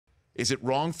Is it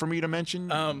wrong for me to mention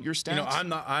your stats? You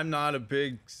know, I'm not a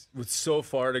big with so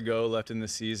far to go left in the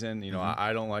season. You know,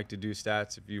 I don't like to do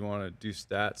stats. If you want to do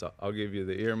stats, I'll give you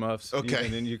the earmuffs. Okay.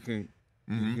 And then you can,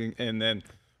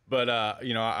 but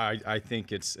you know, I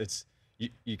think it's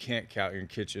you can't count your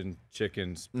kitchen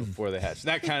chickens before they hatch.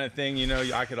 That kind of thing. You know,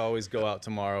 I could always go out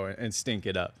tomorrow and stink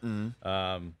it up.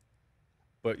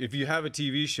 But if you have a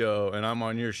TV show and I'm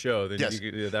on your show, then yes.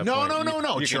 you can, at that no,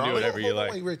 point, you can do whatever you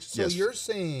like. Wait, Rich. So Yes. you're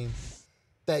saying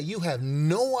that you have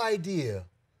no idea?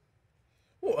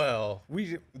 Well,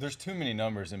 there's too many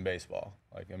numbers in baseball.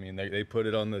 Like, I mean, they put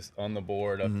it on the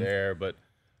board up there, but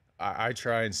I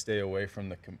try and stay away from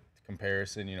the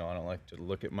comparison. You know, I don't like to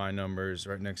look at my numbers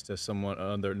right next to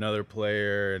another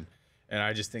player, and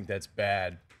I just think that's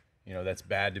bad. You know, that's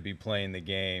bad to be playing the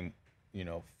game, you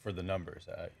know, for the numbers.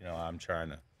 You know, I'm trying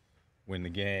to win the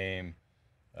game.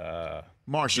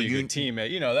 Marshall, be a good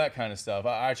teammate, you know, that kind of stuff.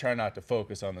 I try not to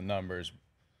focus on the numbers.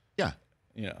 Yeah.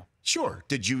 You know. Sure.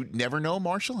 Did you never know,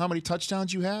 Marshall, how many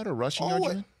touchdowns you had or rushing yards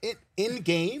you had? In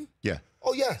game? Yeah.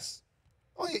 Oh, yes.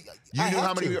 Oh, yeah.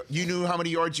 You knew how many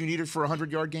yards you needed for a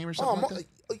 100-yard game or something like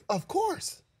that? Of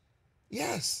course.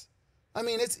 Yes. I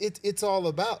mean, it's all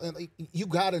about, like, you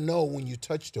got to know when you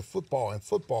touch the football. And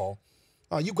football,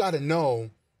 you got to know,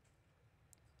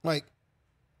 like,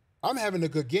 I'm having a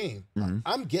good game.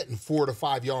 I'm getting 4 to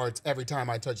 5 yards every time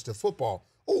I touch the football.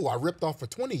 Oh, I ripped off a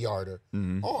 20-yarder.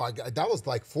 Oh, that was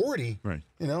like 40. Right.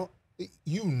 You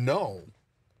know.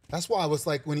 That's why I was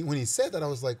like, when he said that, I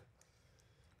was like,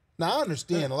 now I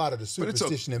understand a lot of the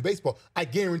superstition in baseball. I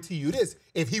guarantee you this: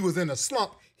 if he was in a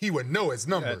slump, he would know his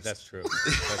numbers. That's true.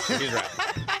 He's right.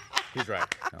 He's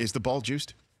right. No. Is the ball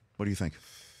juiced? What do you think?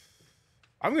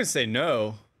 I'm going to say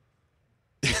no.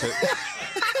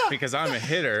 Because I'm a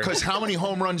hitter. Because how many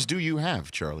home runs do you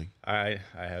have, Charlie? I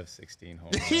have 16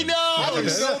 home runs. He knows. How do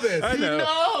you know this? I know.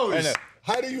 He knows.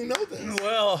 How do you know this?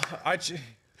 Well,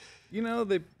 you know,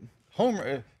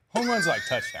 home runs like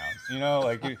touchdowns. You know,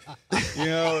 like you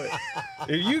know,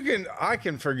 if I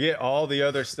can forget all the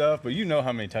other stuff, but you know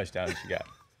how many touchdowns you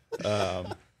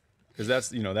got. Because that's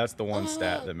the one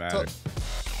stat that matters.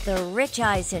 The Rich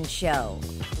Eisen Show,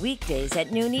 weekdays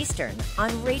at noon Eastern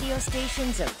on radio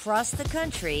stations across the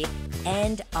country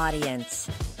and audience.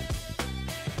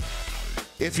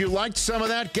 If you liked some of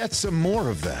that, get some more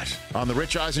of that on the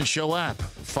Rich Eisen Show app.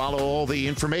 Follow all the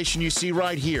information you see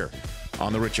right here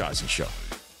on the Rich Eisen Show.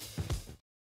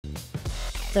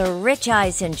 The Rich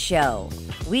Eisen Show,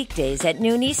 weekdays at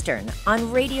noon Eastern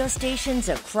on radio stations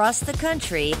across the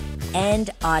country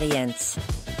and audience.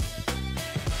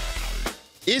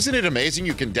 Isn't it amazing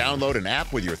you can download an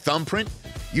app with your thumbprint?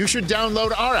 You should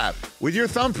download our app with your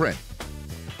thumbprint.